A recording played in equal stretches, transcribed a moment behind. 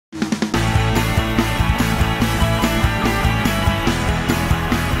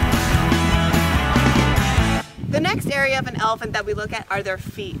area of an elephant that we look at are their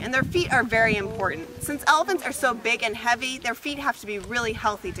feet, and their feet are very important. Since elephants are so big and heavy, their feet have to be really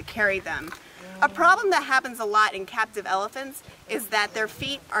healthy to carry them. A problem that happens a lot in captive elephants is that their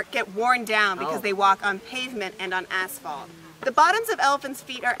feet get worn down because they walk on pavement and on asphalt. The bottoms of elephants'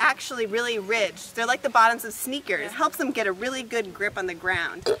 feet are actually really ridged. They're like the bottoms of sneakers. It helps them get a really good grip on the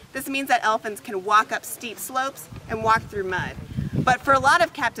ground. This means that elephants can walk up steep slopes and walk through mud. But for a lot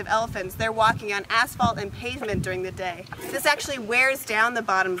of captive elephants, they're walking on asphalt and pavement during the day. This actually wears down the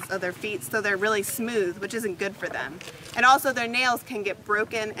bottoms of their feet so they're really smooth, which isn't good for them. And also their nails can get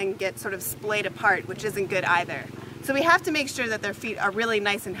broken and get sort of splayed apart, which isn't good either. So we have to make sure that their feet are really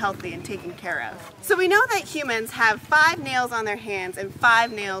nice and healthy and taken care of. So we know that humans have 5 nails on their hands and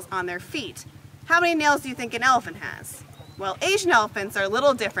 5 nails on their feet. How many nails do you think an elephant has? Well, Asian elephants are a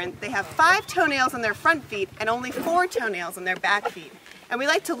little different. They have 5 toenails on their front feet and only 4 toenails on their back feet. And we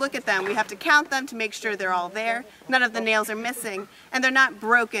like to look at them. We have to count them to make sure they're all there, none of the nails are missing, and they're not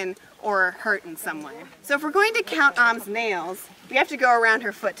broken or hurt in some way. So if we're going to count Am's nails, we have to go around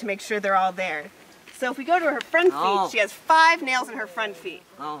her foot to make sure they're all there. So if we go to her front feet, she has 5 nails in her front feet.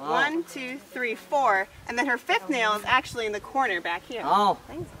 1, 2, 3, 4, and then her 5th nail is actually in the corner back here.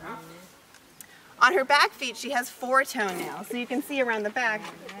 Thanks, Mom. On her back feet, she has 4 toenails. So you can see around the back,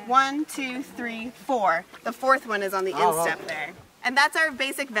 1, 2, 3, 4. The 4th one is on the instep there. And that's our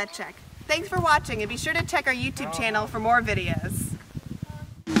basic vet check. Thanks for watching, and be sure to check our YouTube channel for more videos.